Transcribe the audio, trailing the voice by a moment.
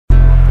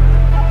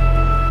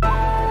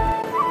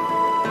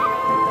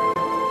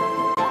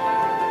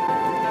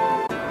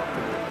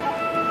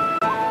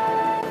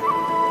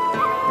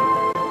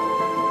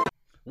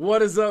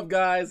What is up,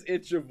 guys?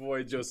 It's your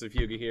boy Joseph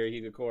Hyuga here,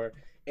 Hyuga Corp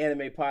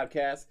Anime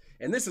Podcast,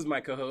 and this is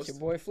my co-host, It's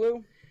your boy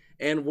Flu.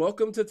 And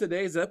welcome to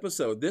today's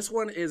episode. This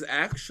one is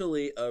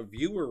actually a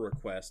viewer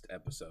request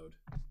episode.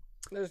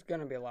 There's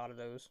gonna be a lot of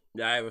those.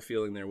 Yeah, I have a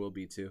feeling there will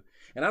be too,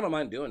 and I don't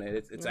mind doing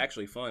it. It's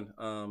actually fun.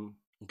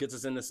 Gets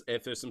us in this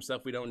if there's some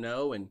stuff we don't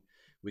know, and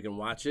we can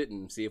watch it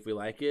and see if we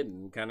like it,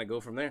 and kind of go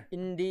from there.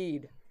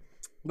 Indeed.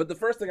 But the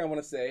first thing I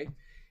want to say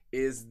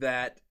is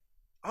that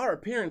our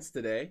appearance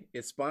today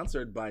is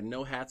sponsored by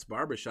No Hats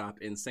Barbershop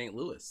in St.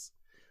 Louis.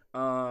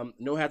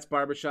 No Hats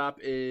Barbershop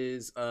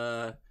is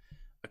a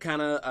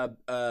kind of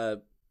how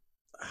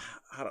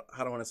do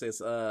I want to say this?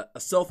 A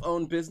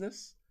self-owned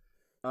business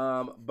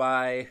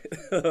by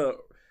the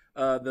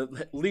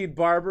lead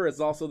barber is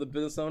also the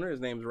business owner.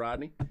 His name's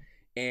Rodney,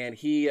 and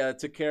he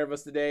took care of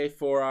us today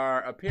for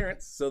our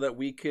appearance so that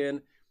we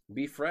can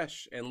be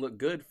fresh and look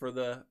good for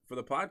the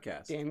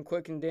podcast. Damn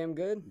quick and damn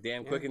good.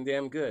 Damn quick and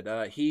damn good.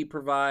 He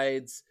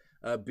provides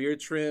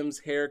beard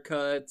trims,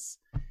 haircuts,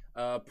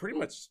 pretty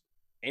much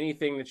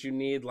anything that you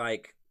need,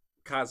 like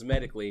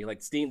cosmetically,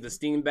 like the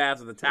steam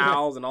baths, the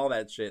towels, and all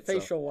that shit.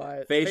 Facial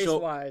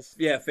wise.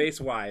 Yeah,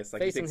 face wise.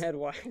 Like face and head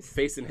wise.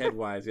 Face and head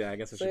wise. Yeah, I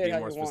guess I should be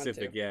more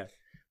specific. Yeah.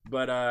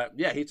 But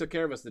yeah, he took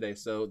care of us today.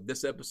 So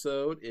this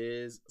episode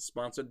is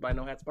sponsored by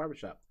No Hats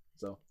Barbershop.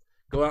 So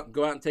go out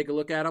and take a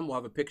look at them. We'll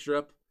have a picture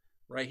up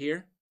right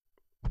here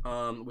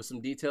with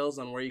some details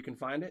on where you can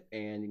find it,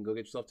 and you can go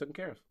get yourself taken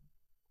care of.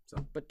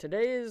 So, but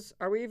today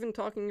are we even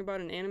talking about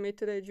an anime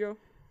today, Joe?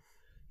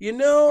 You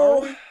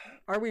know,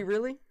 are we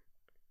really?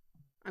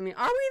 I mean,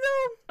 are we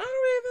though?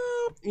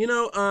 You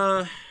know,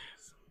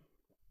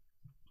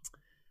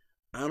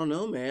 I don't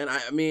know, man.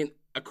 I mean,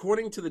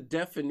 according to the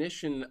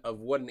definition of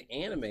what an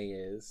anime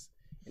is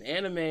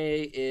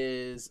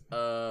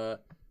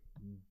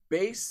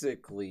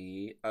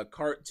basically a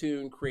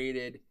cartoon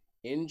created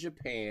in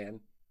Japan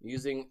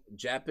using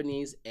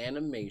Japanese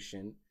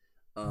animation,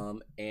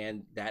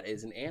 and that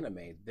is an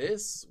anime.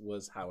 This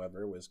was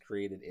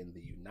created in the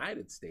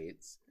United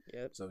States.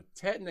 Yep. So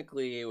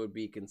technically it would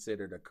be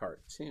considered a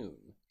cartoon.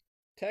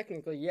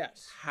 Technically,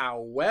 yes.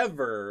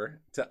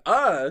 However, to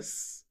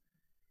us,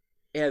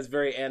 it has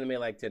very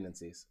anime-like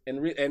tendencies.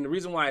 And the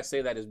reason why I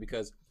say that is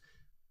because,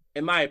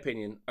 in my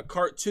opinion, a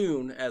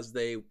cartoon, as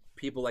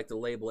people like to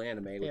label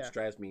anime, which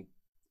drives me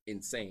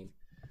insane.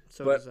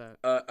 So does that.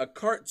 A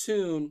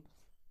cartoon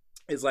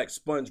is like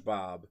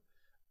SpongeBob,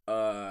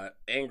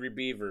 Angry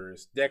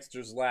Beavers,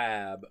 Dexter's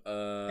Lab,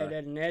 Ed,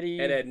 Ed and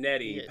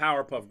Eddie, yeah.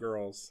 Powerpuff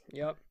Girls.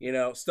 Yep. You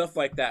know, stuff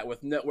like that.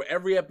 Where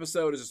every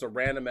episode is just a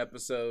random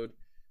episode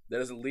that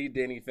doesn't lead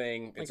to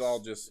anything. It's all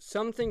just...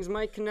 Some things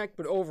might connect,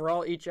 but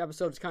overall, each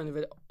episode is kind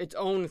of its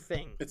own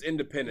thing. It's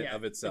independent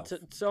of itself.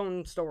 It's its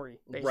own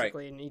story,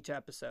 basically, in each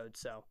episode.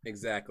 So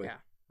exactly. Yeah.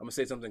 I'm going to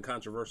say something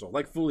controversial,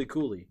 like Fooly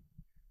Cooly.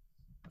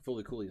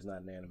 Fooly Cooly is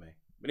not an anime.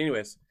 But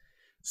anyways,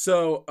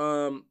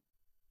 so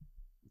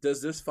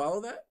does this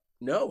follow that?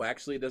 No,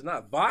 actually it does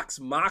not. Vox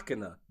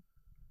Machina.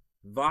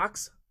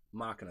 The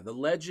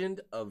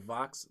Legend of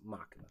Vox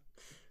Machina.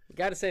 You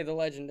got to say the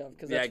legend of,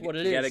 because that's what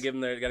it is. You got to give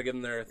them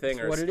their thing,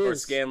 that's or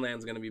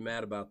Scanlan's going to be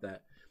mad about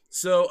that.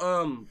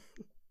 So,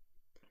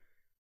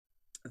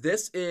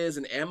 this is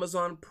an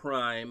Amazon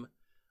Prime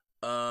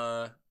show.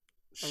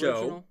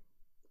 Original?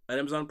 An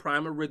Amazon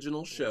Prime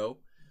original show.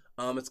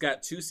 It's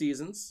got 2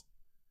 seasons.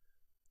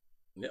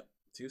 Yep,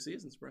 2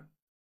 seasons, bro.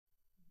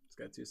 It's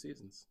got 2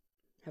 seasons.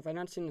 Have I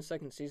not seen the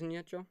second season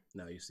yet, Joe?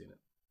 No, you've seen it.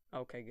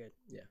 Okay, good.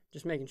 Yeah.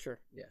 Just making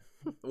sure. Yeah.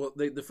 Well,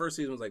 the first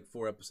season was like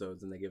 4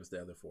 episodes, and they gave us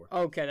the other 4.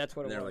 Okay, that's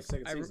what it was. Like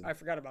second season. I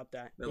forgot about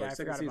that. They're like I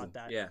forgot about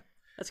that. Yeah.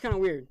 That's kind of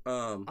weird.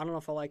 I don't know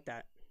if I like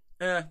that.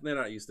 They're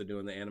not used to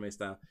doing the anime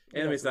style.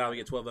 Anime style, we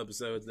get 12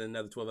 episodes, then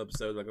another 12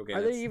 episodes. Like, okay.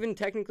 Are they even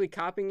technically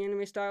copying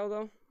anime style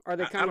though? Are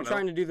they kind of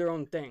trying to do their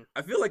own thing?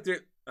 I feel like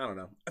they're. I don't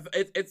know.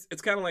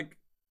 It's kind of like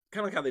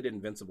how they did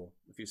Invincible.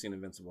 If you've seen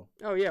Invincible.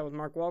 Oh yeah, with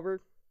Mark Wahlberg.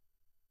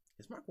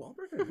 Is Mark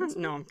Wahlberg in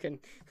Invincible? No, I'm kidding.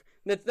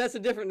 That's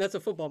a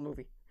football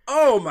movie.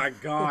 Oh my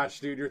gosh,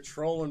 dude, you're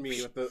trolling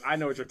me with the. I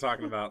know what you're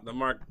talking about. The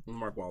Mark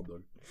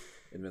Wahlberg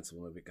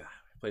Invincible movie. God,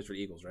 plays for the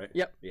Eagles, right?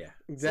 Yep. Yeah.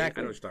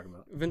 Exactly. See, I know what you're talking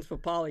about. Vince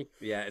Papali.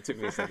 Yeah, it took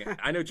me a second.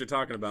 I know what you're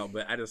talking about,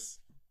 but I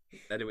just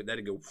that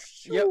didn't go.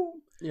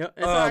 Yep.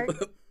 It's all right.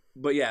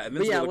 But yeah,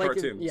 Invincible the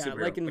cartoon.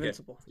 Superhero. Like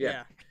Invincible. Okay.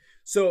 Yeah.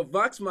 So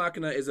Vox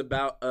Machina is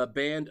about a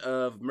band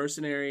of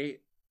mercenary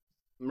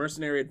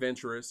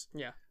adventurers.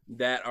 Yeah.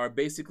 That are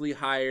basically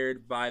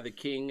hired by the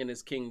king and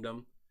his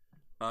kingdom.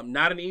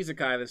 Not an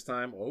isekai this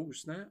time. Oh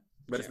snap!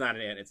 But it's not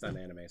an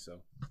anime.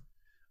 So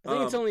I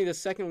think it's only the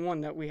second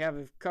one that we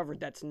have covered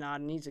that's not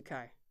an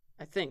isekai.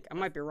 I think I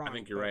might be wrong. I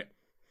think you're right.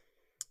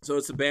 So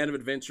it's a band of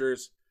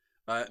adventurers,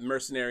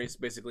 mercenaries,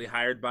 basically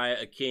hired by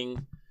a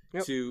king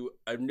to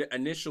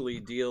initially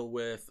deal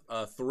with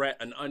a threat,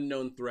 an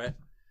unknown threat.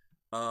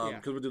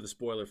 Because we'll do the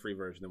spoiler-free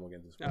version, then we'll get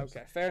into the spoilers.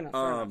 Okay, fair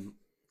enough.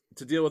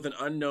 To deal with an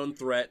unknown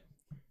threat,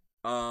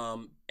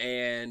 and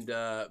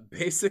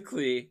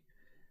basically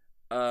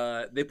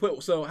they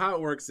put, so how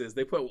it works is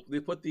they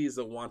put these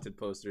wanted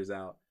posters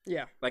out.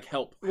 Yeah. Like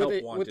help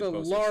with wanted with a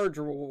posters. large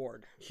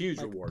reward. Huge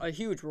reward. A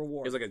huge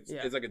reward.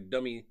 It's like a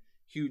dummy,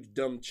 huge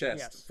dumb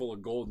chest full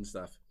of gold and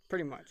stuff.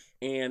 Pretty much.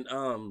 And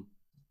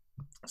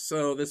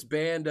so this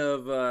band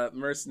of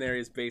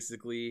mercenaries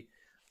basically.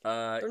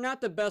 They're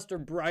not the best or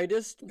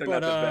brightest, they're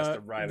but not the best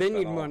or brightest they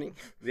need at all. money.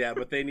 Yeah,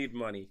 but they need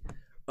money.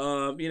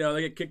 You know,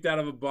 they get kicked out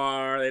of a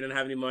bar. They didn't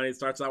have any money. It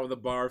starts out with a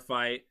bar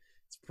fight.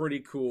 It's pretty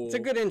cool. It's a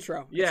good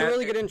intro. Yeah, it's a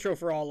really good intro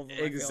for all of them.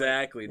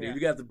 Exactly, dude.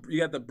 Yeah. You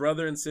got the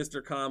brother and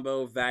sister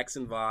combo, Vax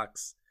and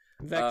Vox.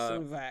 Vex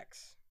and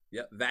Vax.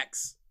 Yep,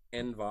 Vax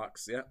and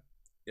Vox.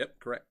 Yep,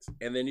 correct.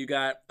 And then you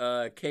got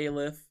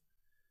Caliph.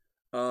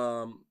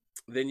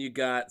 Then you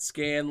got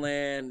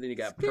Scanlan. Then you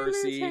got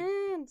Percy.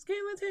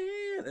 Scanlan's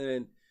hand. And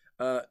then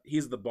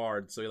he's the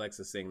bard, so he likes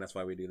to sing. That's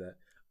why we do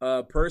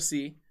that.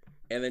 Percy.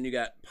 And then you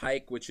got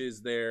Pike, which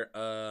is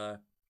their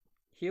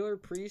healer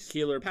priest.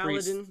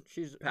 Paladin.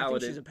 She's paladin. I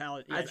think she's a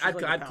paladin. Yeah,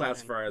 I'd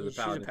classify her as a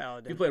paladin. She's a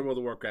paladin. If you play World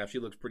of Warcraft, she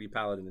looks pretty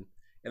paladin.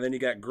 And then you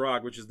got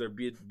Grog, which is their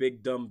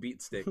big dumb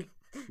beat stick.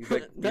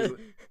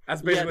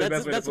 That's basically the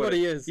best way to put what it.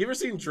 He is. You ever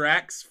seen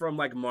Drax from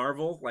like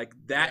Marvel? Like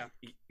that.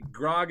 Yeah.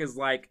 Grog is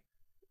like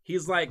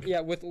he's like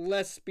with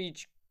less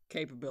speech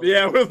capability.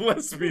 Yeah, with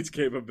less speech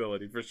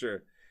capability for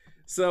sure.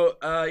 So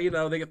you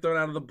know, they get thrown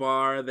out of the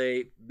bar.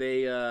 They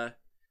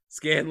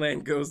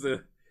Scanlan goes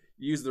to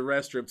use the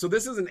restroom. So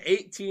this is an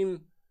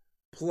 18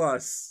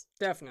 plus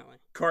definitely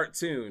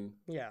cartoon.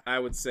 Yeah, I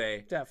would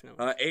say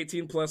definitely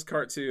 18 plus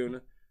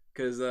cartoon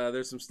because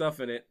there's some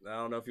stuff in it. I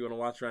don't know if you want to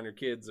watch around your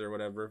kids or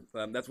whatever.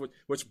 That's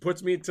which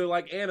puts me to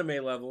like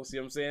anime level. See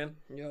what I'm saying?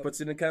 Yep.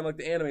 Puts it in kind of like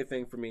the anime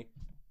thing for me.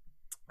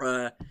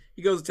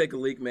 He goes to take a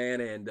leak,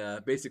 man,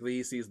 and basically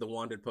he sees the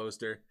wanted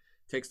poster.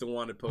 Takes the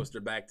wanted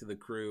poster back to the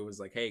crew. Is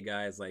like, hey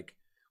guys, like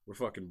we're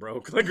fucking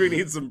broke. Like we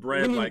need some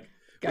bread. Like.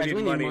 Guys,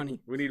 we need money.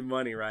 We need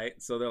money, right?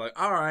 So they're like,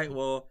 all right,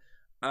 well,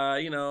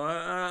 you know,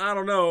 I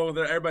don't know.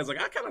 Everybody's like,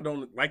 I kind of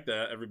don't like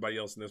everybody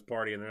else in this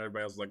party. And then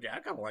everybody else is like, yeah, I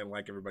kind of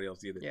like everybody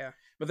else either. Yeah.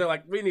 But they're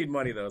like, we need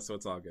money, though, so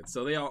it's all good.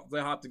 So they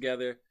hop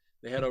together.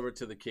 They head over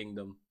to the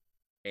kingdom.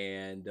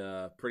 And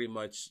pretty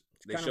much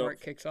they show up. Where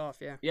it kicks off,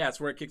 yeah. Yeah, it's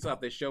where it kicks off.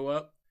 They show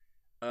up.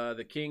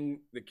 The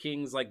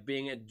king's, like,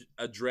 being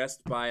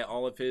addressed by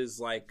all of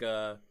his, like,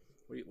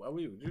 what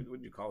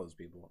would you call those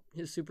people?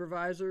 His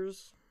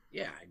supervisors?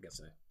 Yeah, I guess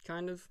so.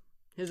 Kind of.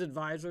 His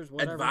advisors,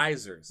 whatever.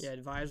 Advisors. Yeah,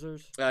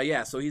 advisors.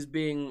 Yeah, so he's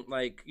being,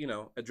 like, you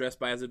know, addressed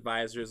by his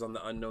advisors on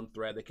the unknown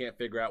threat. They can't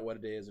figure out what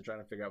it is. They're trying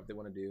to figure out what they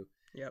want to do.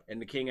 Yep.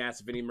 And the king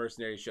asks if any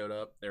mercenaries showed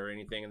up or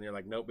anything, and they're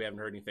like, nope, we haven't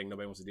heard anything.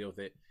 Nobody wants to deal with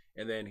it.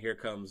 And then here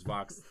comes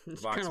Vox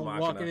Machina.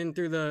 Walking in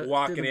through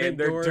the big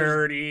they're doors.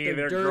 Dirty,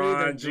 they're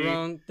grungy. They're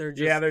drunk. They're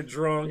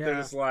drunk. Yeah.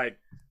 They're just like,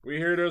 we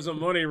hear there's a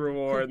money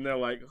reward. And they're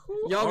like,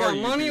 y'all got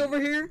money over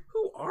here?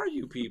 Who are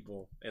you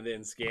people? And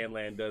then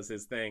Scanlan does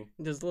his thing.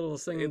 Does little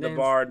singing dance. The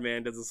bard,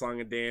 man, does a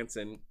song and dance.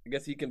 And I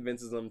guess he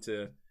convinces them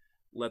to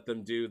let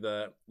them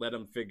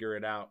figure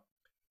it out.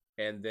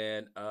 And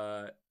then,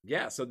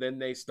 so then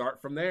they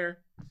start from there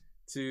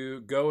to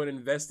go and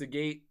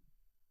investigate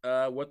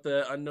what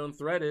the unknown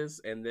threat is.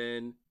 And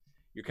then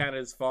you kind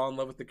of just fall in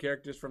love with the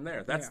characters from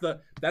there. That's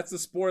the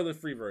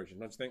spoiler-free version,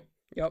 don't you think?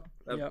 Yep.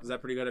 Is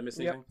that pretty good? I missed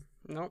anything?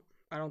 No,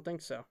 I don't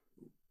think so.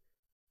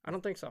 You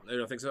don't think so?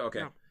 Okay.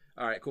 No.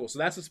 All right, cool. So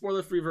that's the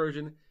spoiler-free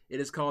version. It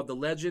is called The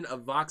Legend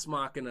of Vox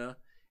Machina,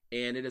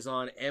 and it is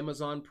on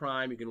Amazon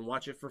Prime. You can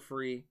watch it for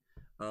free.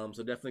 So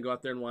definitely go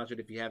out there and watch it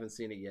if you haven't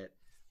seen it yet.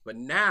 But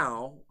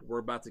now we're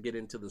about to get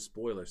into the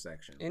spoiler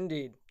section.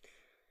 Indeed.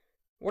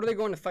 What are they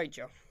going to fight,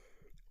 Joe?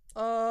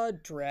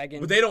 Dragon.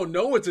 But they don't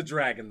know it's a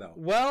dragon, though.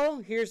 Well,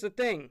 here's the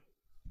thing.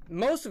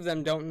 Most of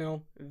them don't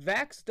know.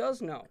 Vax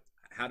does know.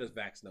 How does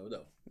Vax know,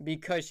 though?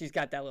 Because she's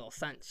got that little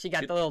sense. She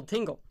got the little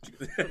tingle.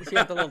 She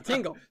got the little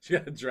tingle. She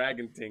got the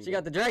dragon tingle. She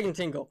got the dragon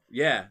tingle.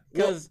 Yeah.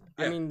 Because,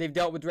 I mean, they've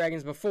dealt with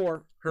dragons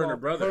before. Her and her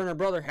brother. Her and her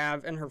brother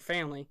have, and her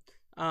family.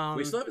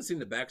 We still haven't seen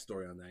the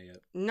backstory on that yet.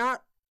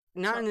 Not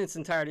in its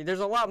entirety. There's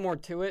a lot more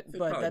to it, but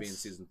probably that's... be in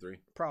season 3.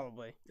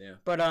 Probably. Yeah.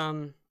 But,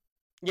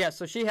 yeah,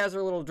 so she has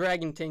her little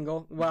dragon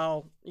tingle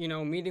while, you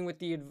know, meeting with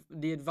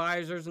the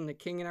advisors and the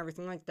king and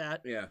everything like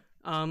that. Yeah.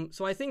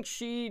 So I think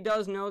she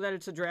does know that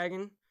it's a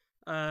dragon.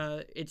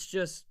 It's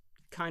just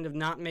kind of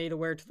not made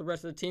aware to the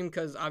rest of the team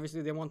because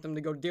obviously they want them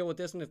to go deal with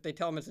this, and if they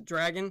tell them it's a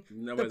dragon,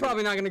 they're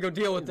probably not going to go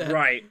deal with it.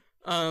 Right.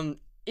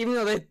 Even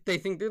though they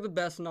think they're the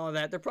best and all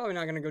that, they're probably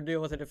not going to go deal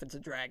with it if it's a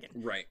dragon.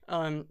 Right.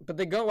 But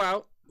they go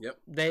out. Yep.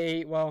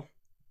 They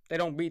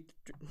don't beat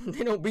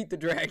the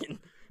dragon.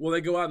 Well,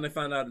 they go out and they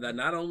find out that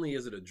not only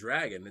is it a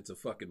dragon, it's a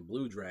fucking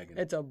blue dragon.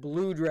 It's a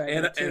blue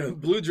dragon,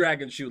 and blue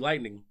dragons shoot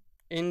lightning.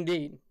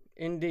 Indeed.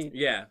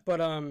 Yeah. But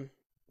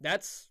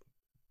that's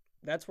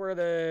where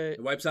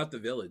it wipes out the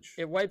village.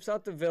 It wipes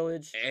out the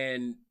village.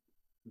 And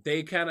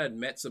they kind of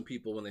met some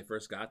people when they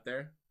first got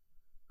there,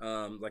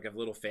 like a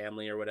little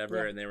family or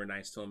whatever, and they were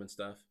nice to them and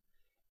stuff.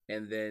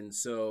 And then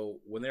so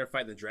when they were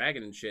fighting the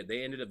dragon and shit,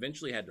 they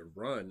eventually had to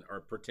run or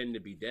pretend to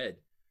be dead.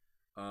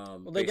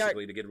 To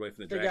get away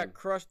from the dragon. They got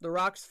crushed. The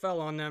rocks fell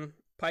on them,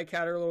 Pike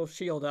had her little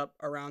shield up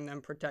around them,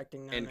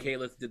 protecting them. And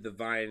Kaelith did the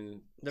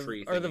vine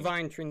tree or the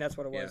vine tree. That's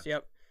what it was. Yeah.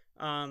 Yep.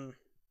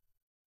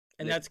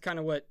 And that's kind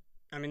of what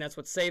that's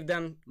what saved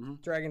them. Mm-hmm.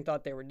 Dragon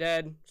thought they were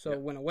dead, so it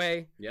went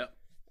away. Yep.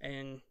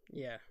 And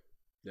yeah.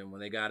 Then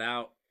when they got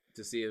out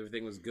to see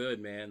everything was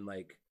good, man,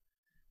 like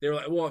they were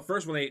like, well, at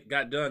first when they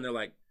got done, they're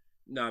like,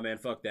 nah, man,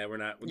 fuck that. They're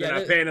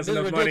not paying us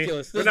enough money.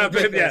 They're not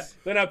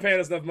paying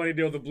us enough money to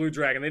deal with the blue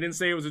dragon. They didn't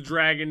say it was a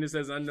dragon. It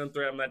says unknown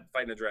threat. I'm not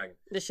fighting a dragon.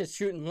 This shit's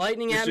shooting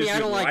lightning at me. I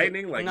don't like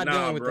lightning. Like, I'm not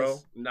dealing with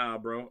this. Nah,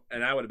 bro.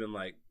 And I would have been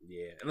like,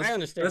 yeah. I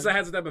understand. Unless I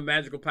had some type of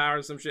magical power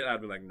or some shit, I'd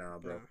been like, nah,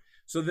 bro.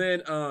 So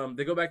then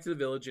they go back to the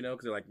village, because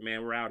they're like,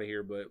 man, we're out of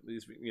here, but at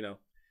least,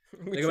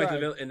 they go back to the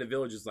village, and the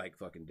village is like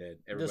fucking dead.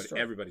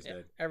 Everybody's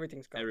dead.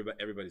 Everything's gone.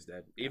 Everybody's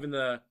dead. Even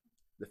the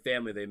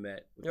family they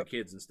met with the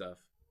kids and stuff,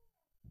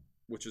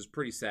 which is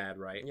pretty sad,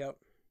 right? Yep.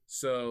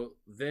 So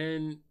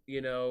then,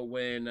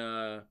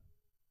 when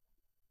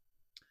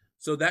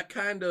so that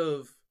kind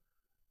of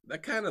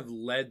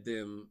led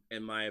them,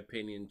 in my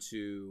opinion,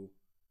 to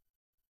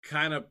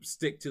kind of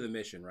stick to the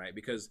mission, right?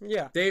 Because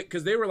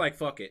they were like,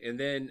 fuck it, and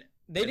then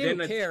they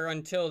didn't care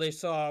until they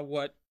saw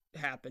what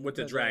happened. What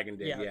the dragon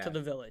did, to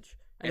the village.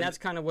 And that's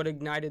kind of what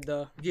ignited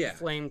the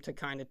flame to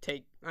kind of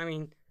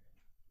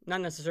not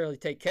necessarily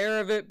take care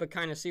of it, but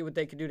kind of see what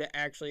they could do to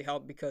actually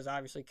help, because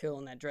obviously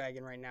killing that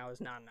dragon right now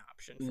is not an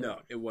option. No,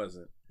 it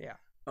wasn't. Yeah.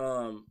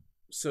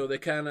 So they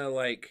kind of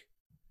like,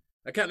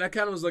 that kind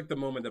of was like the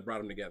moment that brought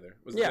them together.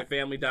 Was their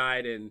family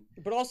died, and.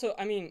 But also,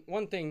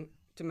 one thing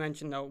to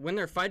mention though, when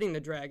they're fighting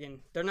the dragon,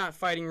 they're not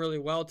fighting really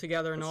well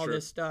together and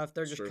this stuff.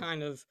 They're just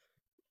kind of,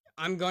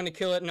 I'm going to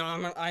kill it.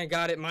 No, I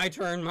got it. My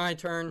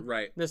turn.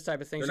 Right. This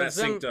type of thing. They're not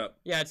synced up.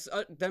 Yeah, it's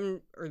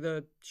them, or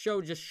the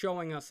show just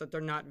showing us that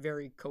they're not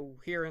very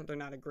coherent. They're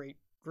not a great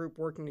group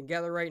working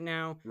together right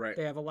now. Right.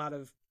 They have a lot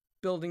of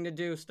building to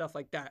do, stuff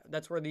like that.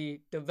 That's where the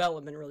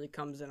development really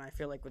comes in, I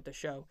feel like, with the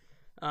show.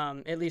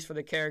 At least for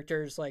the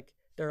characters, like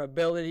their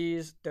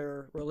abilities,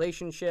 their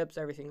relationships,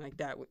 everything like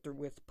that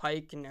with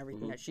Pike and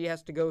everything that she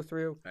has to go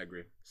through. I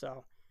agree.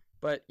 So,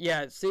 but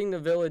yeah, seeing the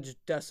village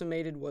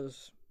decimated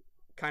was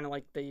kind of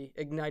like the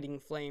igniting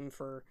flame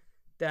for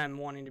them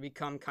wanting to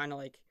become kind of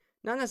like,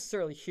 not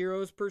necessarily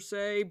heroes per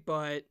se,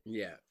 but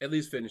at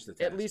least finish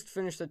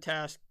the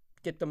task.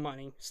 Get the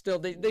money. Still,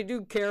 they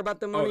do care about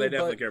the money. Oh, they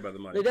definitely care about the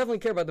money. They definitely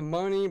care about the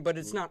money, but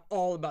it's not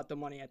all about the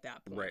money at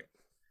that point. Right.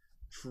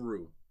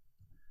 True.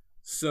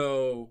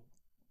 So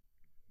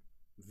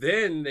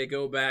then they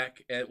go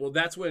back, and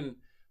that's when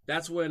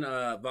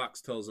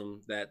Vox tells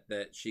them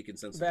that she can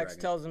sense the dragon. Vox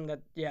tells them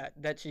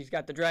that she's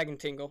got the dragon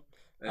tingle.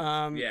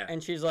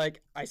 And she's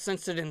like, I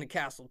sensed it in the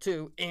castle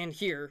too, and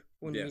here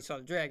when we saw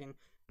the dragon.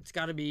 It's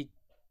got to be,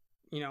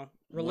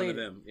 related.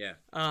 One of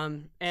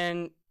them,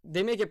 and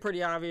they make it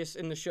pretty obvious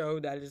in the show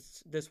that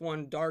it's this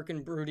one dark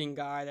and brooding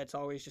guy that's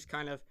always just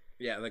kind of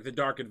like the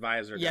dark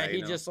advisor guy.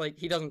 Yeah, just like,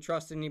 he doesn't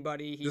trust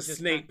anybody. He's the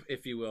Snape,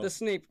 if you will. The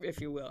Snape, if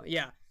you will.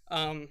 Yeah.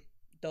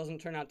 Doesn't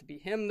turn out to be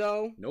him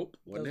though. Nope,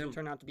 doesn't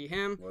turn out to be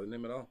him. Wasn't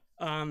him at all.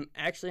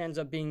 Actually ends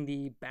up being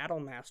the battle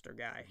master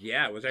guy.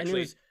 Yeah, it was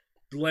actually.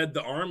 Led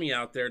the army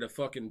out there to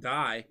fucking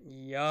die.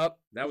 Yep.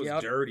 That was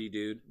dirty,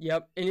 dude.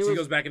 Yep. And he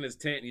goes back in his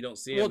tent and you don't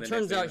see him. Well, it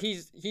turns out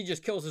he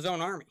just kills his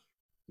own army.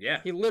 Yeah.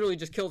 He literally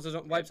just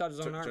wipes out his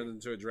own army. Turns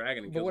into a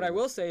dragon. And but what I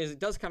will say is it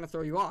does kind of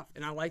throw you off,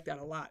 and I like that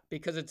a lot,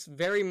 because it's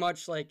very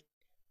much like.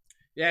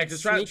 Yeah,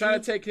 just try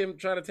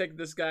to take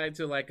this guy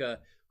to like a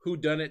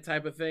whodunit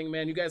type of thing,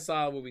 man. You guys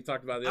saw what we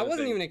talked about. I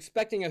wasn't even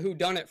expecting a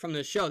whodunit from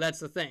the show. That's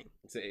the thing.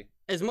 See.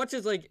 As much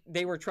as like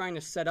they were trying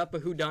to set up a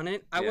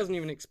whodunit, I wasn't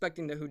even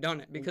expecting the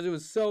whodunit, because it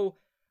was so.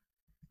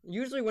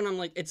 Usually when I'm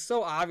like, it's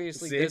so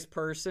obviously this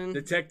person.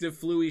 Detective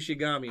Flui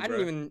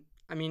Shigami,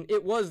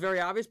 it was very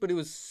obvious, but it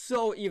was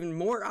so even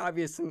more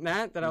obvious than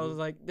that I was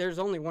like, there's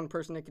only one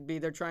person it could be.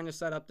 They're trying to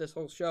set up this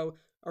whole show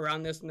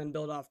around this and then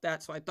build off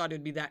that. So I thought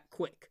it'd be that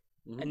quick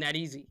and that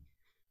easy.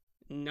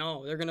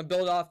 No, they're going to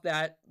build off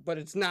that, but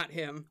it's not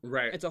him.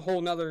 Right. It's a whole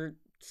nother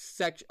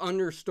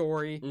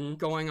understory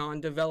going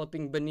on,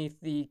 developing beneath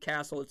the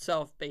castle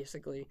itself,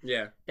 basically.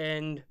 Yeah.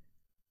 And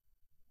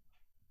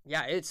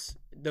yeah, it's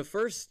the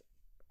first...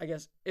 I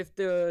guess if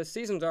the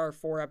seasons are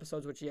 4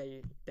 episodes, which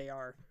they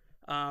are,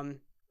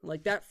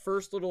 like that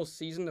first little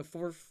season, the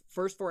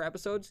first 4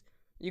 episodes,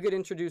 you get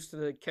introduced to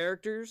the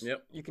characters.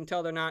 Yep. You can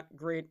tell they're not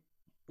great,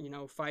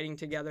 fighting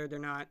together. They're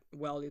not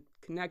well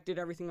connected,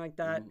 everything like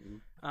that.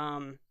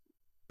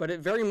 But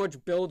it very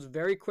much builds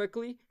very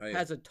quickly.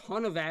 Has a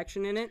ton of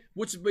action in it.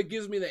 Which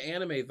gives me the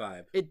anime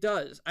vibe. It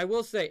does. I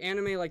will say,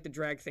 anime like to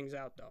drag things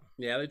out, though.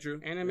 Yeah, they're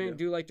true. Anime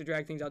do like to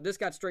drag things out. This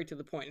got straight to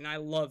the point, and I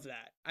love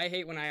that. I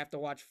hate when I have to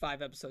watch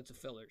 5 episodes of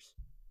fillers.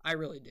 I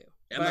really do.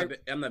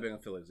 I'm not big on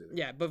fillers either.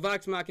 Yeah, but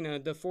Vox Machina,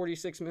 the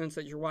 46 minutes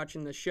that you're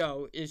watching the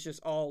show is just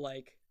all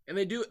like... And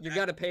they do... You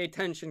got to pay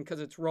attention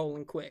because it's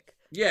rolling quick.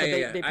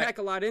 Yeah, They pack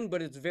a lot in,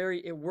 but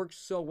it works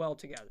so well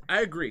together.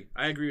 I agree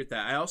with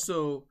that. I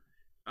also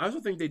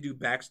think they do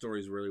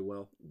backstories really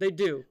well. They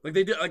do.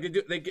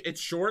 It's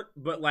short,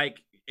 but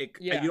like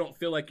you don't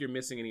feel like you're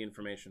missing any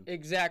information.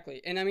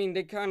 Exactly. And I mean,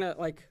 they kind of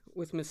like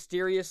with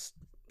mysterious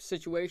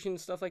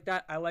situations, stuff like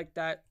that. I like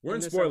that. We're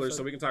in spoilers, episode.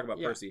 So we can talk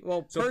about Percy.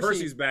 Well, so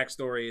Percy's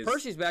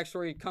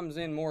backstory comes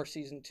in more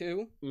season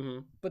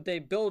 2, but they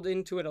build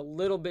into it a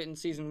little bit in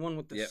season 1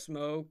 with the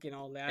smoke and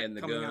all that, and the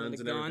guns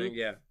and everything.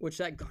 Yeah, which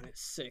that gun is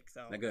sick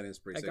though. That gun is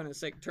pretty sick. That gun is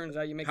sick. Turns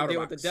out you make a deal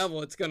with the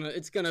devil,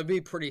 it's gonna be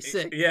pretty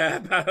sick. Yeah,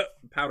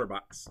 powder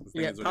box.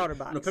 Powder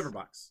box. No, pepper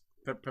box.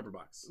 Pepper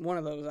box. One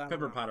of those.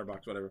 Pepper Potter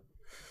box, whatever.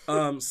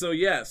 So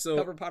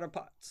Pepper Potter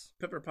pots.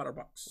 Pepper Potter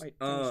box. Wait,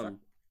 I don't know.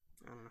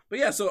 But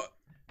yeah, so.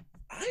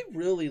 I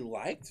really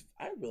liked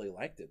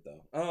it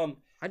though.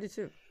 I did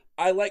too.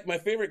 I like my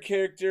favorite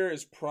character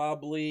is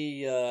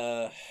probably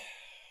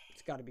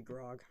it's got to be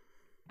Grog.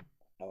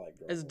 I like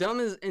Grog. As dumb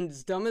as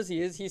he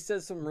is, he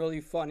says some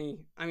really funny.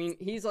 I mean,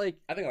 he's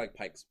like I think I like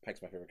Pike's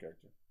my favorite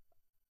character.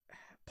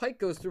 Pike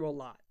goes through a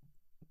lot.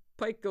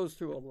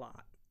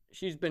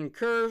 She's been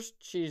cursed,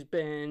 she's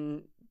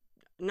been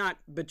not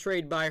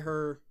betrayed by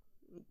her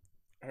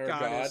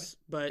goddess,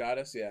 but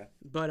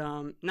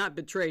not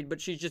betrayed, but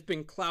she's just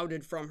been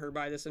clouded from her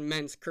by this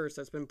immense curse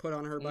that's been put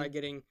on her by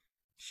getting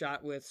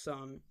shot with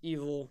some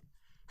evil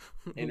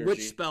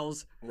witch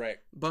spells, right?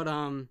 But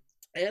and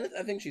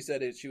I think she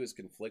said she was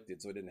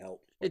conflicted, so it didn't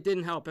help. It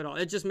didn't help at all.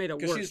 It just made it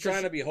worse. Because she's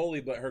trying to be holy,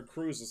 but her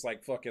crew's is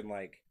like fucking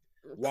like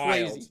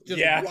wild. Crazy.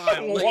 Just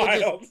wild. Like,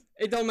 wild.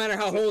 It don't matter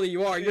how holy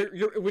you are.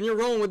 You're when you're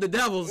rolling with the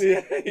devils,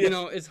 you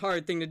know, it's a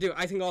hard thing to do.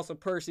 I think also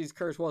Percy's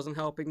curse wasn't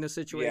helping the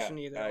situation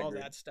either. I all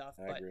agree. That stuff.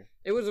 I agree.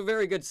 It was a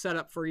very good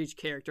setup for each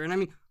character. And I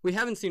mean, we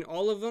haven't seen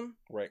all of them.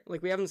 Right.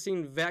 Like we haven't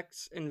seen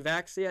Vex and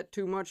Vax yet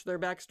too much, their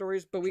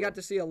backstories, but we got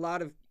to see a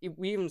lot of,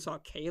 we even saw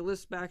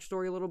Kayla's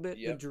backstory a little bit,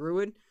 the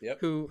druid,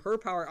 who her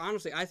power,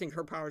 honestly, I think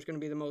her power is going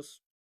to be the most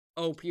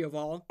OP of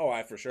all.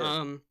 Oh, for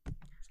sure.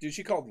 Dude,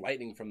 she called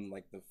lightning from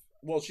like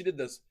she did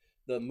this.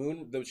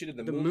 Moon blast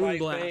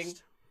thing,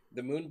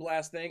 the moon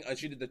blast thing.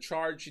 She did the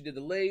charge. She did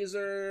the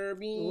laser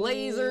beam,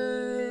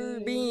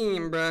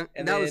 bro.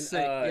 And that then, was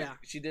sick.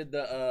 she did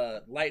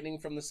the lightning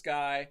from the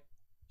sky.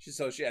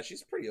 She's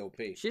pretty OP.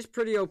 She's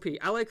pretty OP.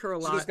 I like her a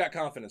lot. She's just got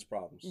confidence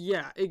problems.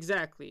 Yeah,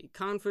 exactly.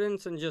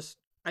 Confidence and just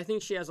I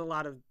think she has a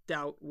lot of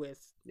doubt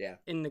with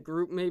in the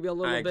group maybe a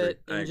little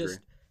bit and just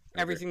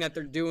everything that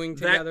they're doing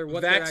together.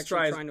 What they're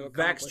actually trying to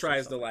accomplish. Vax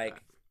tries to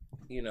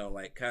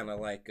kind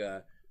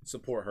of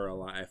support her a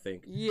lot, I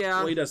think. Yeah.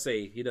 Well, he does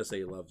say he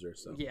loves her,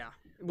 so. Yeah.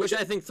 Which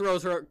I think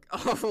throws her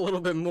off a little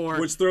bit more.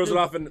 Which throws me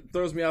off in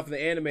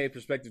the anime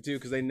perspective too,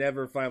 because they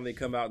never finally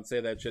come out and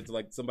say that shit to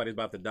like somebody's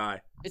about to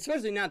die.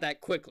 Especially not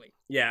that quickly.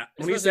 Yeah.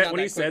 When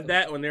he said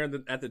that when they're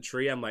at the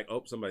tree, I'm like,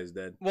 oh, somebody's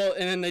dead. Well,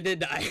 and then they did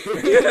die.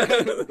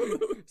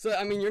 So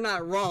I mean, you're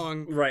not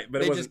wrong. Right,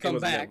 but they just come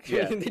back.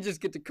 Yeah. They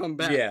just get to come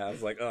back. Yeah, I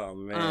was like, oh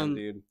man,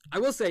 dude. I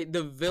will say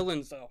the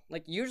villains though.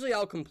 Like usually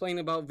I'll complain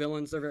about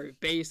villains. They're very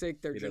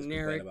basic. They're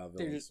generic.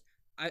 They're just.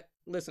 I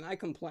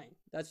complain.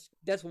 That's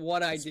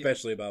what I do.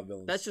 Especially about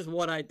villains. That's just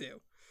what I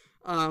do.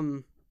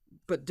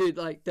 But dude,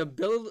 like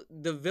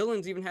the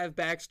villains even have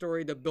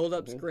backstory. The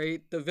build-up's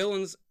great. The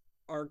villains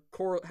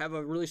have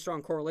a really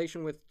strong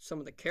correlation with some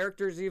of the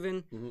characters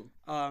even.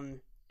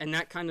 And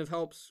that kind of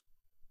helps,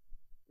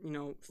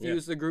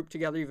 fuse the group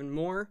together even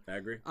more. I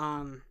agree.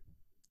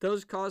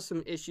 Those cause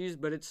some issues,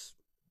 but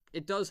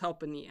it does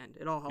help in the end.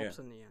 It all helps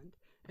in the end.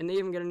 And they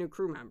even get a new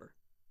crew member.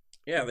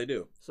 Yeah, they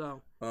do.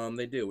 So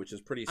they do, which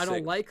is pretty sick. I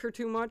don't like her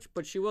too much,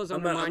 but she was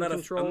under mind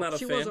control. I'm not a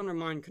fan. was under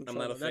mind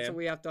control. That's what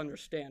we have to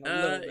understand.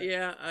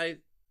 Yeah,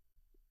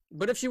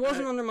 But if she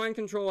wasn't under mind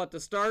control at the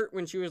start,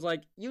 when she was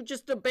like, "You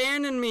just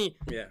abandoned me,"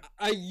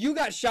 you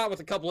got shot with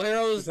a couple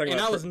arrows, and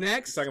I was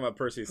next. Talking about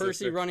Percy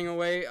running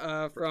away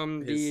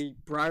from the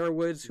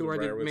Briarwoods, who are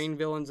the main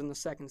villains in the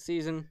second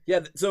season.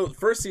 Yeah, so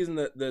first season,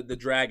 the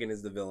dragon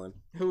is the villain.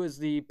 Who is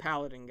the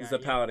paladin guy? He's the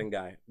paladin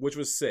guy, which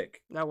was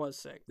sick. That was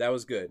sick. That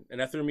was good, and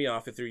that threw me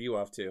off. It threw you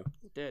off too.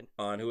 It did.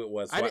 On who it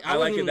was. So I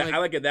like it. I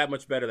like it that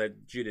much better that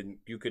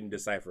you couldn't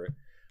decipher it.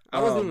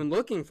 I wasn't even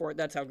looking for it.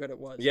 That's how good it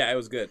was. Yeah, it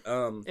was good.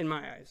 In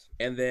my eyes.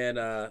 And then,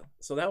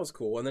 so that was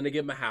cool. And then they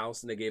gave him a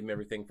house, and they gave him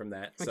everything from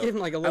that. So I gave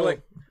him like a little.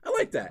 I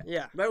like that.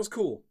 Yeah, that was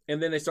cool.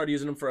 And then they started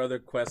using them for other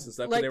quests and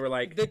stuff. Like, they were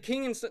like the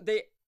king and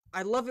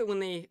I love it when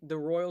the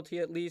royalty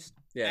at least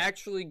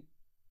actually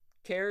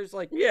cares.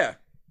 Like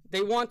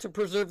they want to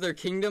preserve their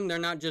kingdom. They're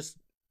not just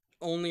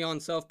only on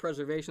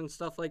self-preservation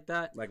stuff like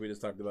that. Like we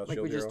just talked about.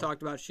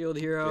 Talked about Shield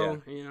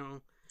Hero.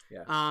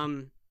 Yeah.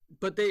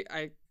 But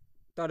I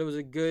thought it was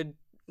a good.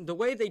 The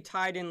way they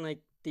tied in like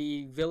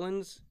the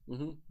villains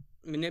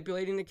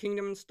manipulating the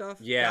kingdom and stuff,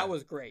 that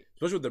was great.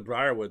 Especially with the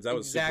Briarwoods, that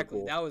was super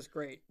cool. That was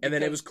great. And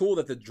then it was cool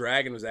that the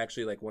dragon was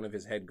actually like one of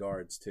his head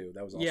guards too.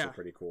 That was also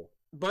pretty cool.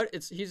 But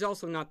he's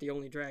also not the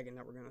only dragon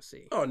that we're gonna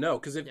see. Oh no,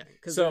 because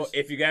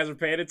if you guys are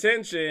paying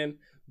attention,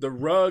 the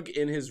rug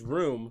in his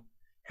room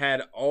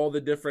had all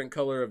the different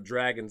color of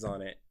dragons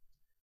on it,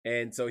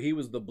 and so he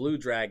was the blue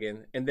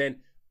dragon, and then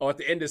Oh, at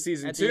the end of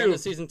season 2. At the end of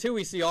season 2,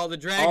 we see all the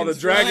dragons. All the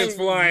dragons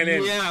flying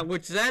in. Yeah,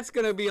 which that's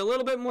gonna be a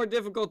little bit more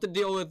difficult to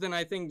deal with than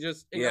I think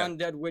just an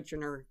undead witch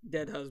and her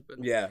dead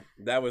husband. Yeah,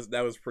 that was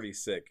pretty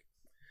sick.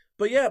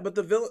 But yeah, but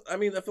the villain. I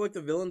mean, I feel like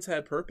the villains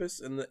had purpose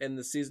in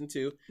the season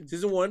 2.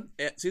 Season one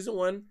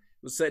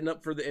was setting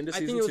up for the end of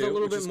season 2. I think it was a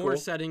little bit more cool.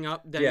 setting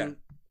up than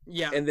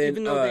and then,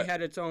 even though they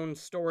had its own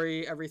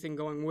story, everything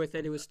going with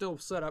it, it was still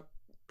set up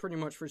pretty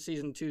much for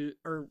season 2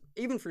 or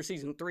even for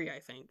season 3, I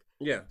think.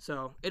 Yeah.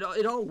 So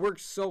it all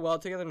works so well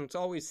together, and it's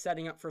always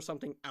setting up for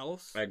something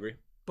else. I agree.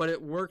 But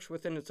it works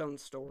within its own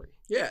story.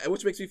 Yeah,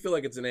 which makes me feel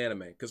like it's an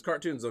anime, because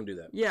cartoons don't do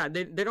that. Yeah,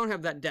 they don't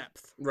have that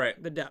depth. Right.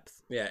 The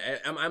depth. Yeah,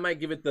 I might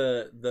give it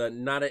the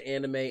not an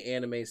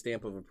anime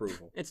stamp of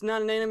approval. It's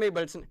not an anime,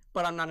 but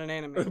I'm not an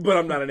anime. But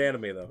I'm not an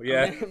anime though.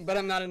 Yeah. But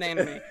I'm not an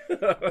anime.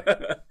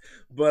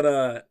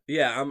 But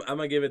yeah, I'm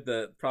gonna give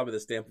it probably the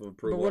stamp of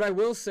approval. But what I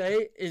will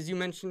say is, you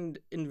mentioned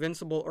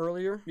Invincible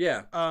earlier.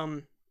 Yeah.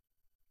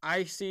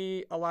 I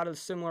see a lot of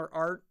similar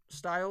art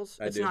styles.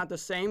 It's do. not the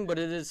same, but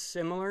it is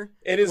similar.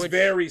 It is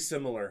very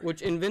similar.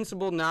 Which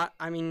Invincible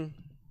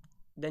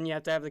then you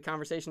have to have the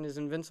conversation, is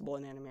Invincible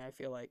an anime, I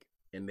feel like.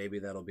 And maybe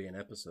that'll be an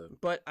episode.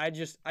 But I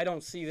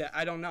don't see that.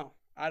 I don't know.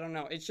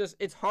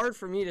 It's hard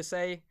for me to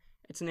say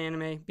it's an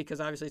anime, because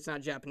obviously it's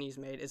not Japanese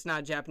made. It's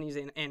not Japanese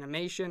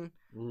animation.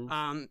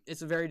 Mm-hmm.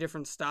 It's a very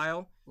different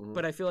style. Mm-hmm.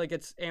 But I feel like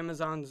it's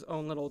Amazon's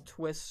own little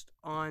twist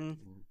on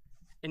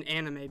an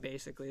anime,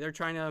 basically. They're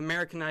trying to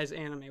Americanize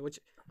anime, which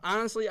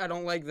honestly I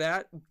don't like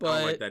that. But I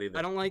don't like that either.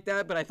 I don't like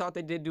that, but I thought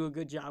they did do a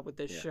good job with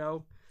this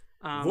show.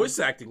 Voice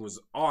acting was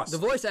awesome.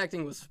 The voice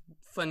acting was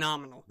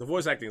phenomenal. The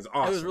voice acting is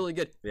awesome. It was really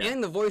good. Yeah.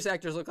 And the voice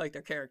actors look like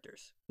their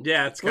characters.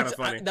 Yeah, it's kind of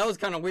funny. That was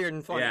kind of weird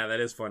and funny. Yeah, that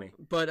is funny.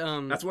 But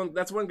that's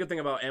one good thing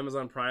about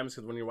Amazon Prime,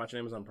 because when you're watching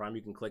Amazon Prime,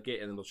 you can click it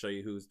and it'll show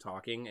you who's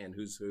talking and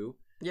who's who.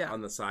 Yeah.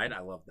 On the side, I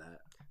love that.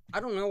 I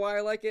don't know why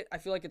I like it. I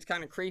feel like it's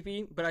kind of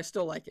creepy, but I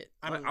still like it.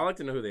 I like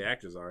to know who the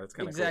actors are. That's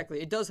kind of exactly.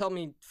 Cool. It does help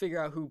me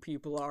figure out who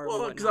people are.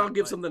 Well, because I'll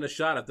give something a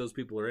shot if those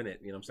people are in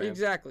it. You know what I'm saying?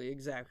 Exactly.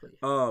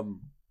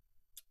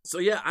 So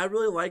yeah, I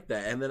really like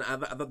that. And then I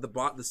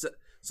thought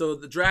so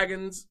the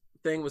dragons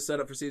thing was set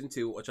up for season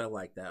 2, which I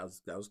liked. That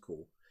was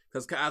cool.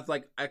 Because I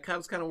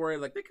was kind of worried,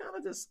 like, they kind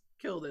of just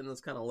killed it and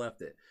just kind of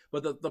left it.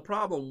 But the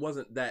problem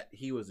wasn't that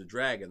he was a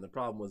dragon. The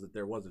problem was that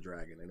there was a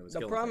dragon and it was.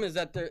 The problem is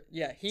that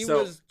he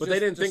was. But they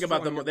didn't think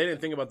about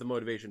the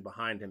motivation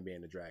behind him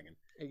being a dragon,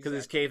 because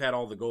his cave had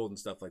all the gold and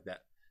stuff like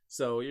that.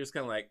 So you're just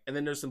kind of like, and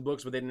then there's some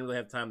books, but they didn't really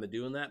have time to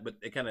doing that.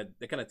 But they kind of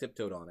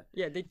tiptoed on it.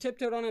 Yeah, they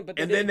tiptoed on it, but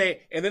then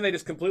they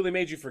just completely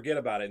made you forget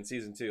about it in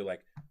season 2.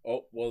 Like,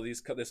 oh well,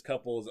 this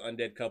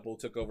undead couple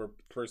took over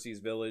Percy's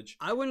village.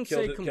 I wouldn't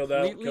say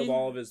completely. Killed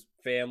all of his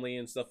family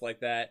and stuff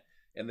like that.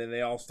 And then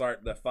they all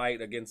start the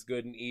fight against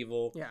good and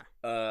evil.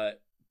 Yeah.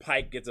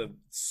 Pike gets a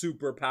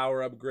super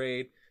power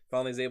upgrade.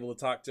 Finally is able to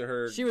talk to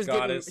her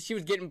goddess. She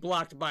was getting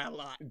blocked by a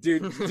lot.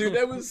 Dude,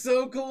 that was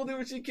so cool, dude,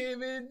 when she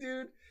came in,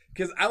 dude.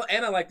 Because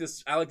I like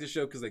this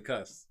show because they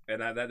cuss, and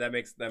that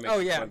makes it fun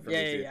for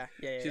me too.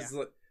 Yeah.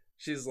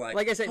 She's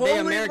like I said, they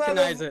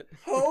Americanize it.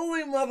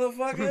 Holy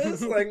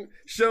motherfuckers! Like,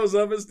 shows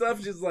up and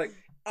stuff. She's like,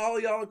 all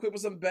y'all equipped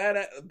with some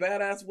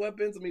badass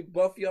weapons. Let me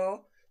buff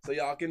y'all so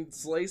y'all can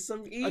slay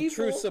some evil. A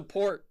true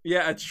support.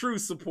 Yeah, a true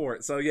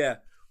support. So yeah,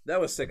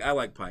 that was sick. I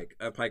like Pike.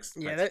 Pike's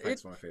my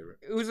favorite.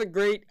 It was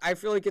I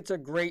feel like it's a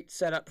great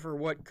setup for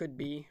what could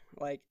be.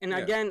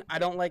 Again, I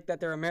don't like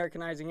that they're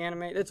Americanizing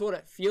anime. That's what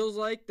it feels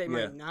like. They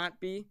might not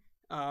be.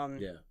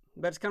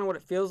 That's kind of what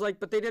it feels like.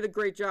 But they did a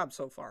great job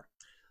so far.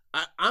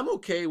 I'm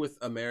okay with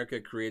America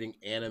creating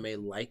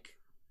anime-like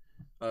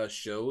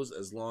shows,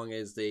 as long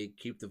as they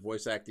keep the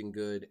voice acting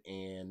good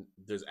and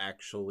there's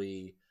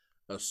actually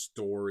a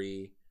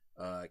story,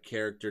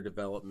 character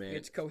development.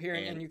 It's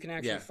coherent and you can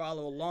actually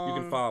follow along.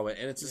 You can follow it,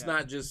 and it's just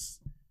not just.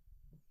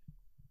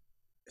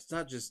 It's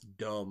not just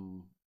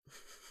dumb.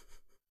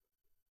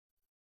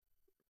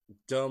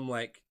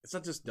 Like, it's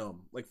not just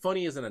dumb. Like,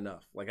 funny isn't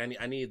enough. Like, I need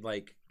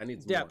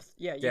depth. More.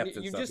 Yeah, depth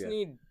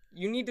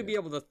you need to be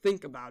able to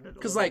think about it.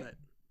 Because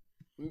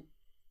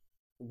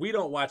we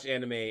don't watch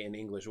anime in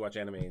English. We watch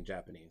anime in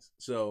Japanese.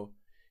 So,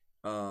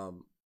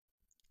 to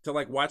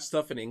watch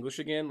stuff in English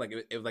again,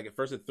 at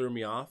first it threw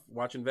me off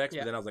watching Vex,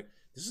 but then I was like,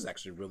 this is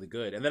actually really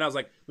good. And then I was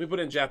like, let me put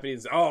it in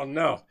Japanese. Oh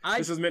no,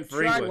 this is meant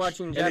for English.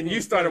 And then you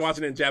started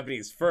watching it in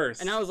Japanese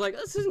first. And I was like,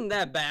 this isn't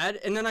that bad.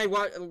 And then I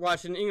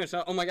watched it in English.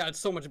 Oh my god,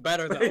 it's so much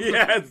better though.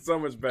 Yeah, it's so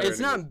much better.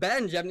 It's not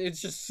bad in Japanese.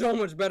 It's just so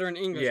much better in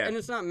English. Yeah. And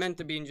it's not meant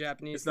to be in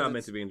Japanese. It's not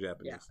meant to be in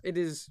Japanese. Yeah, it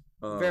is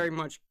very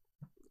much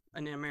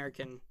an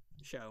American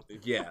show.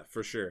 Yeah,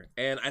 for sure.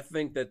 And I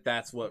think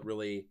that's what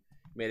really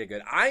made it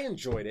good. I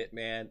enjoyed it,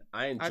 man.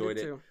 I enjoyed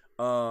it. Too.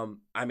 I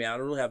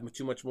don't really have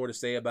too much more to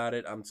say about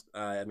it.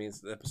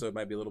 The episode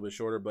might be a little bit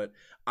shorter, but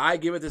I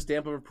give it the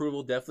stamp of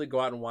approval. Definitely go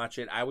out and watch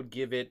it. I would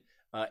give it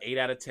 8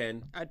 out of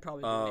 10. I'd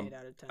probably give it 8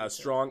 out of 10. A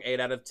strong 8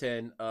 out of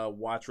 10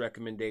 watch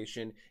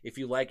recommendation. If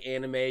you like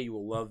anime, you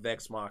will love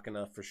Vex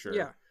Machina for sure.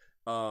 Yeah.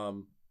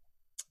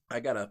 I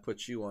gotta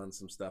put you on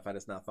some stuff. I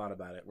just not thought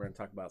about it. We're gonna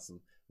talk about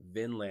some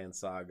Vinland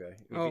Saga.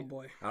 Oh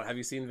boy. Have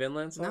you seen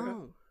Vinland Saga?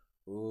 No.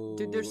 Ooh.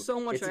 Dude, there's so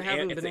much I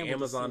haven't been able to see. It's an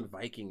Amazon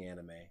Viking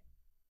anime.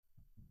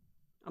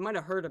 I might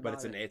have heard about it. But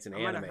it's an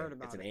anime.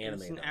 It's an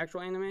anime. It's an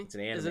actual anime? It's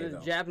an anime. Is it a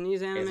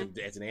Japanese anime?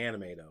 It's an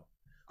anime though.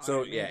 So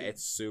right, yeah,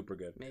 it's super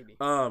good. Maybe.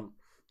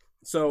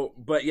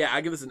 But yeah,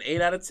 I give this an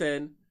 8 out of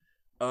 10.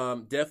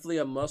 Definitely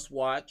a must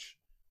watch.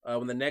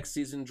 When the next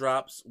season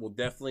drops, we're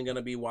definitely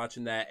gonna be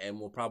watching that, and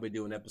we'll probably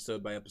do an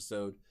episode by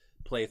episode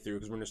playthrough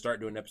because we're gonna start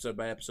doing episode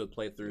by episode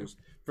playthroughs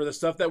for the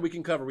stuff that we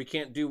can cover. We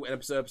can't do an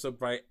episode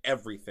by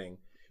everything.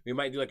 We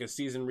might do like a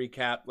season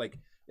recap, like.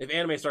 If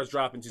anime starts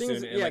dropping too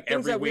soon, and like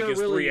every week is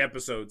 3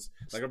 episodes,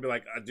 like I'll be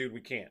like, dude,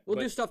 we can't. We'll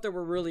do stuff that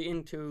we're really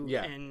into.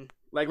 Yeah. And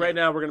like right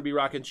now, we're gonna be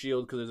rocking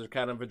Shield because there's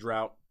kind of a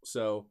drought,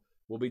 so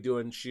we'll be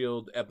doing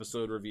Shield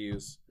episode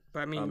reviews.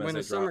 But I mean, when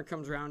the summer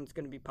comes around, it's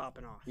gonna be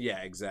popping off. Yeah,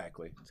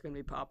 exactly. It's gonna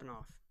be popping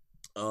off.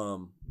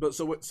 But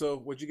so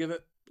what'd you give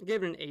it? I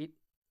gave it an 8.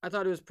 I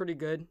thought it was pretty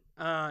good.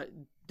 The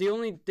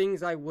only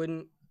things I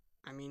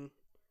mean.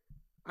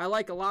 I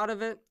like a lot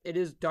of it. It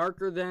is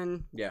darker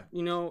than, I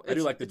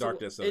do like the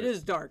darkness of it. It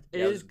is dark.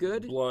 It is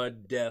good.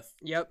 Blood, death.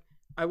 Yep.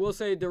 I will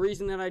say the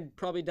reason that I'd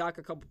probably dock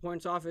a couple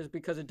points off is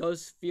because it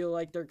does feel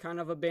like they're kind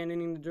of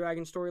abandoning the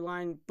dragon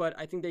storyline, but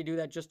I think they do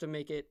that just to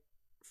make it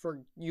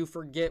you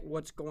forget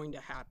what's going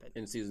to happen.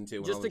 In season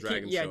 2 when all the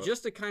dragons show up.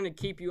 Just to kind of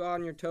keep you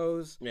on your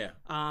toes. Yeah.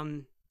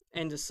 And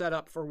to set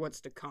up for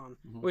what's to come,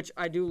 which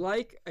I do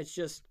like. It's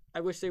just, I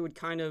wish they would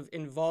kind of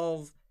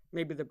involve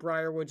maybe the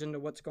Briarwoods into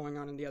what's going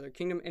on in the other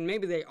kingdom, and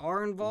maybe they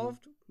are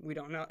involved. We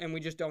don't know, and we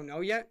just don't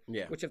know yet.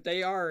 Yeah. Which, if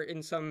they are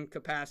in some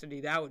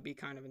capacity, that would be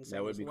kind of insane.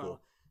 That would be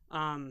cool.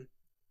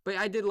 But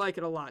I did like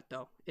it a lot,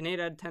 though. An 8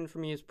 out of 10 for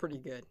me is pretty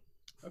good.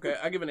 Okay,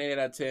 I give it an 8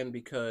 out of 10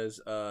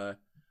 because trying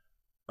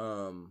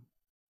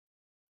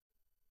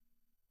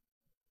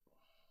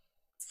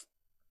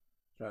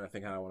to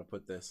think how I want to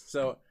put this.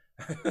 So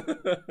I'm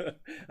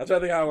trying to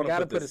think how I want to put this.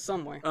 Gotta put it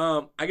somewhere.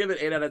 I give it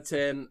 8 out of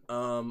 10.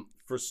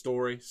 For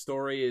story.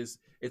 Story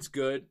it's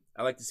good.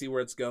 I like to see where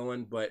it's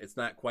going, but it's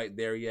not quite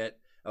there yet.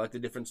 I like the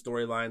different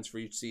storylines for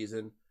each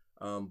season.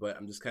 But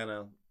I'm just kind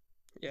of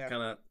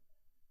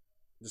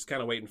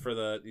waiting for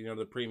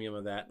the premium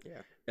of that.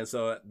 Yeah. And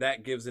so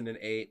that gives it an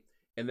 8.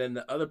 And then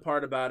the other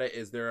part about it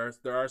is there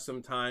are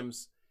some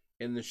times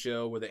in the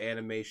show where the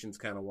animation's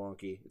kind of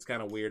wonky. It's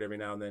kind of weird every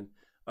now and then.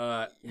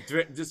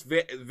 Just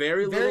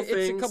very little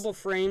things. It's a couple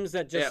frames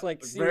that just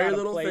seem out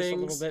of place a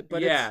little bit,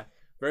 but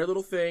very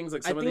little things,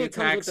 like some of the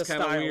attacks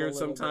kind of weird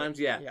sometimes.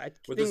 Yeah, I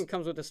think it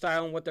comes with the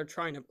style and what they're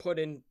trying to put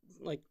in.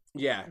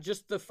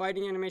 Just the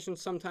fighting animation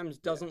sometimes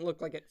doesn't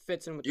look like it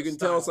fits in with. You can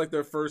tell it's like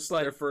their first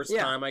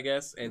time, I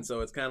guess, and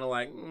so it's kind of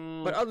like.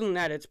 But other than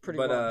that, it's pretty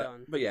well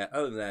done. But yeah,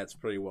 other than that, it's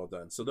pretty well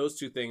done. So those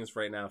two things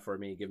right now for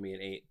me give me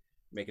an 8,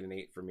 make it an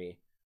 8 for me.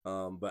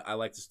 But I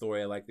like the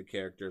story, I like the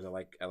characters, I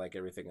like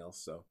everything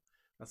else. So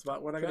that's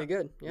about what I got. Pretty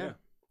good, yeah.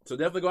 So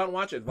definitely go out and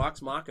watch it,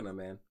 Vox Machina,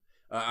 man.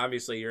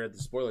 Obviously, you're at the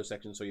spoiler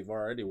section, so you've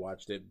already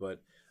watched it.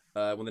 But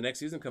when the next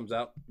season comes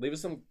out, leave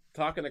us some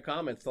talk in the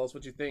comments. Tell us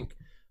what you think.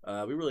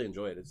 We really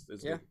enjoy it. It's good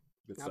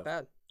stuff. Not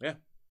bad. Yeah.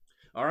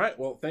 All right.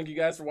 Well, thank you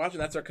guys for watching.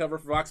 That's our cover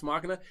for Vox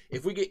Machina.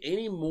 If we get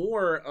any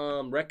more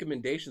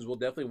recommendations, we'll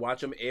definitely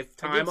watch them if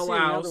time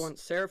allows. Another one,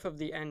 Seraph of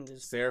the End,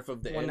 is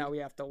one that we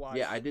have to watch.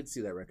 Yeah, I did see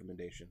that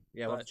recommendation.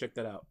 Yeah, we'll have to check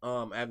that out.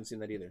 I haven't seen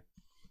that either.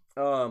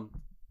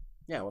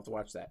 Yeah, we'll have to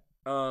watch that.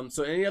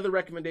 So any other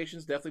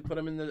recommendations, definitely put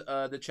them in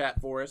the chat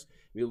for us.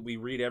 We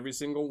read every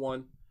single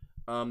one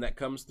that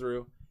comes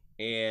through,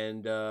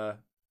 and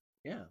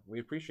yeah, we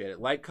appreciate it.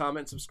 Like,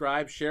 comment,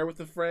 subscribe, share with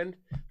a friend.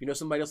 If you know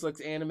somebody else likes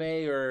anime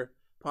or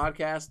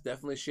podcast,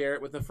 definitely share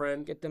it with a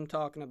friend. Get them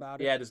talking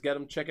about it. Yeah, just get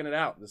them checking it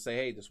out. Just say,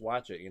 hey, just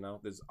watch it.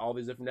 There's all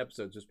these different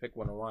episodes. Just pick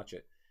one and watch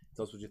it.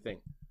 Tell us what you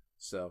think.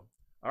 So,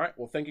 all right.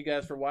 Well, thank you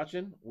guys for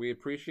watching. We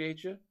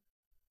appreciate you.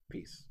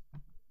 Peace.